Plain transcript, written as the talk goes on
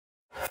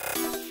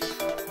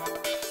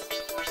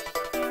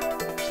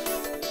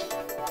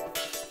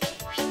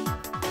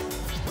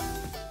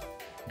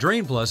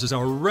Drain Plus is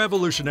our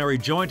revolutionary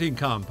jointing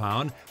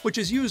compound which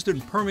is used in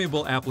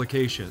permeable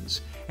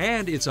applications,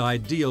 and it's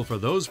ideal for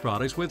those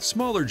products with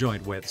smaller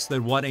joint widths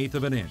than 1/8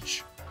 of an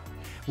inch.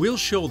 We'll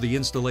show the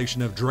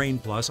installation of Drain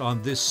Plus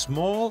on this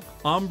small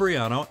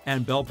Ombriano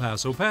and Bel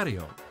Paso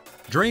patio.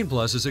 Drain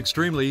Plus is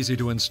extremely easy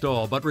to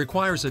install but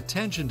requires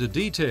attention to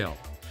detail.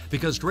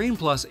 Because Drain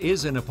Plus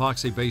is an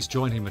epoxy-based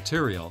jointing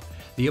material,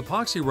 the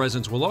epoxy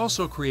resins will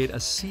also create a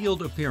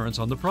sealed appearance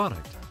on the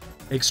product.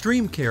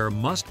 Extreme care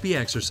must be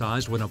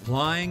exercised when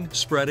applying,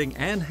 spreading,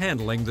 and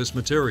handling this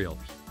material.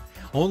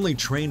 Only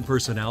trained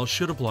personnel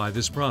should apply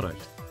this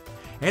product.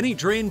 Any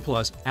Drain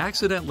Plus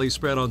accidentally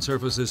spread on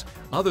surfaces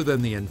other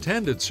than the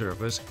intended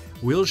surface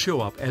will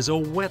show up as a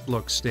wet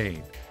look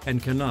stain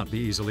and cannot be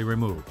easily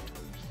removed.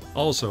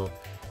 Also,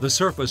 the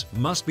surface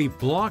must be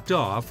blocked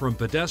off from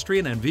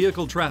pedestrian and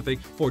vehicle traffic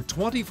for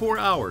 24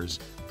 hours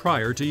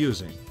prior to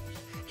using.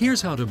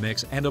 Here's how to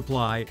mix and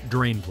apply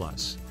Drain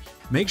Plus.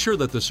 Make sure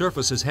that the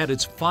surface has had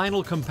its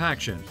final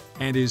compaction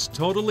and is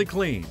totally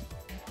clean.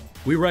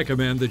 We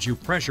recommend that you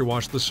pressure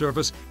wash the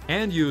surface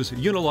and use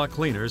Unilock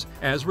cleaners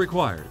as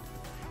required.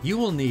 You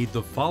will need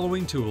the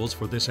following tools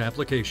for this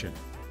application: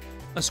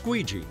 a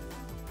squeegee,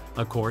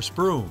 a coarse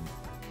broom,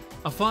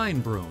 a fine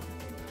broom,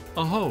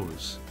 a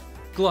hose,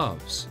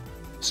 gloves,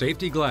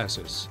 safety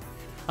glasses,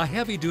 a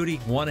heavy-duty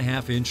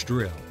 1/2-inch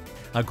drill,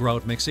 a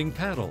grout mixing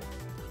paddle,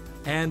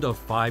 and a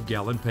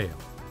 5-gallon pail.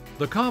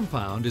 The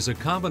compound is a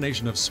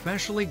combination of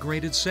specially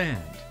graded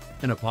sand,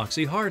 an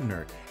epoxy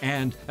hardener,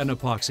 and an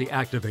epoxy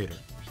activator.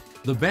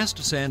 The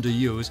best sand to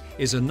use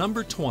is a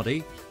number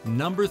 20,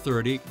 number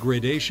 30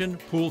 gradation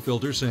pool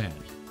filter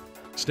sand.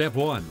 Step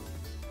 1.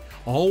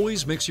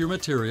 Always mix your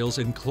materials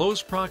in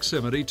close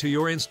proximity to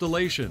your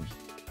installation.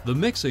 The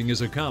mixing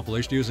is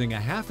accomplished using a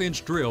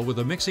 1/2-inch drill with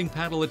a mixing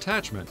paddle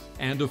attachment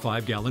and a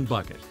 5-gallon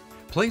bucket.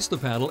 Place the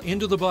paddle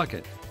into the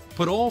bucket.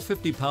 Put all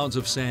 50 pounds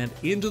of sand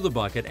into the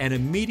bucket and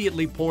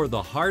immediately pour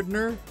the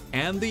hardener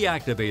and the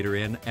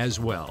activator in as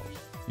well.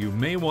 You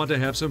may want to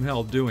have some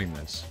help doing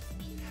this.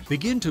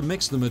 Begin to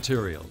mix the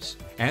materials,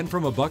 and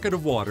from a bucket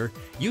of water,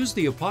 use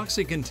the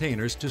epoxy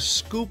containers to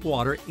scoop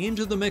water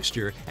into the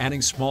mixture,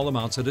 adding small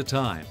amounts at a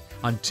time,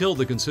 until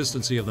the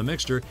consistency of the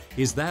mixture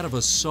is that of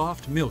a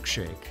soft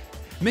milkshake.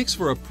 Mix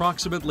for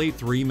approximately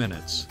 3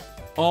 minutes.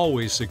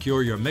 Always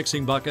secure your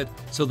mixing bucket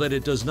so that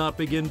it does not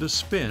begin to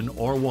spin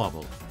or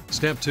wobble.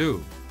 Step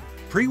 2.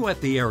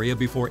 Pre-wet the area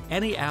before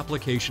any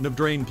application of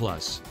Drain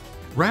Plus.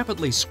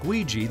 Rapidly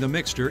squeegee the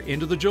mixture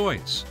into the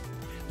joints.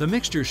 The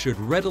mixture should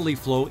readily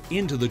flow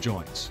into the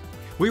joints.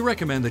 We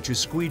recommend that you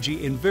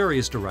squeegee in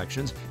various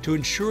directions to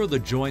ensure the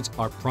joints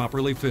are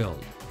properly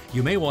filled.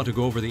 You may want to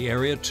go over the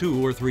area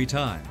 2 or 3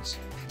 times.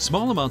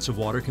 Small amounts of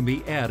water can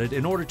be added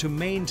in order to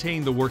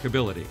maintain the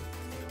workability.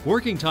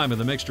 Working time in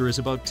the mixture is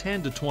about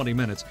 10 to 20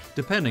 minutes,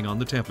 depending on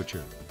the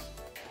temperature.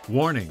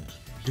 Warning: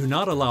 do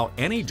not allow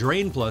any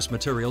Drain Plus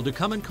material to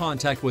come in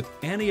contact with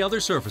any other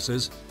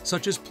surfaces,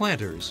 such as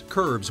planters,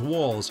 curbs,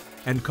 walls,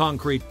 and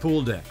concrete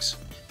pool decks.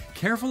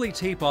 Carefully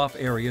tape off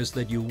areas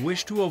that you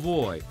wish to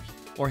avoid,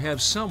 or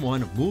have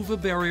someone move a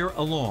barrier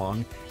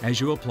along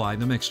as you apply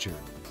the mixture.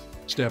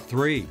 Step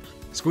 3.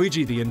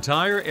 Squeegee the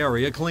entire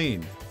area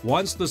clean.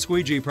 Once the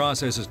squeegee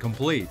process is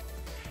complete,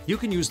 you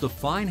can use the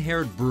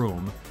fine-haired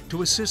broom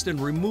to assist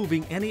in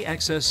removing any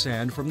excess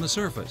sand from the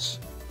surface.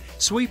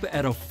 Sweep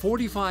at a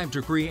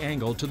 45-degree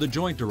angle to the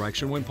joint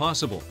direction when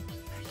possible.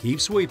 Keep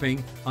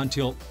sweeping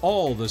until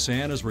all the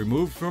sand is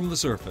removed from the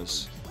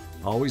surface.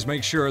 Always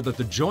make sure that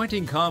the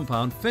jointing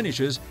compound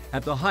finishes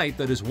at the height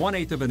that is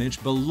 1/8 of an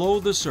inch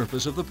below the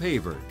surface of the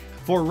paver.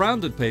 For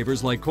rounded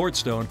pavers like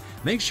quartzstone,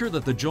 make sure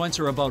that the joints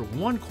are about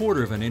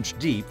 1/4 of an inch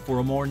deep for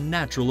a more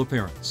natural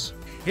appearance.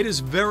 It is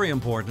very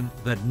important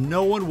that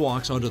no one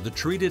walks onto the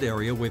treated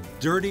area with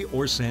dirty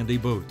or sandy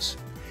boots.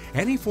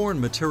 Any foreign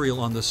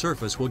material on the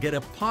surface will get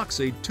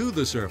epoxied to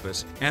the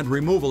surface, and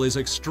removal is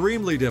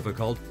extremely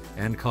difficult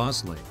and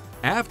costly.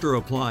 After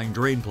applying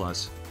Drain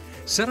Plus,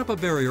 set up a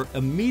barrier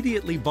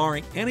immediately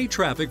barring any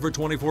traffic for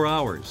 24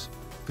 hours.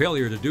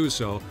 Failure to do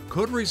so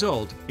could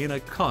result in a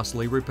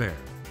costly repair.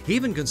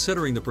 Even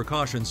considering the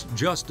precautions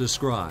just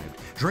described,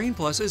 Drain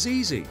Plus is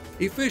easy,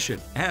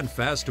 efficient, and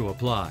fast to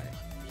apply.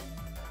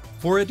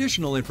 For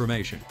additional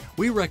information,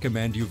 we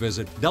recommend you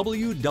visit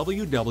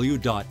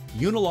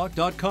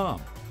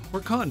www.unilock.com or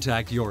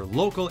contact your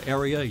local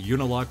area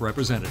Unilock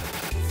representative.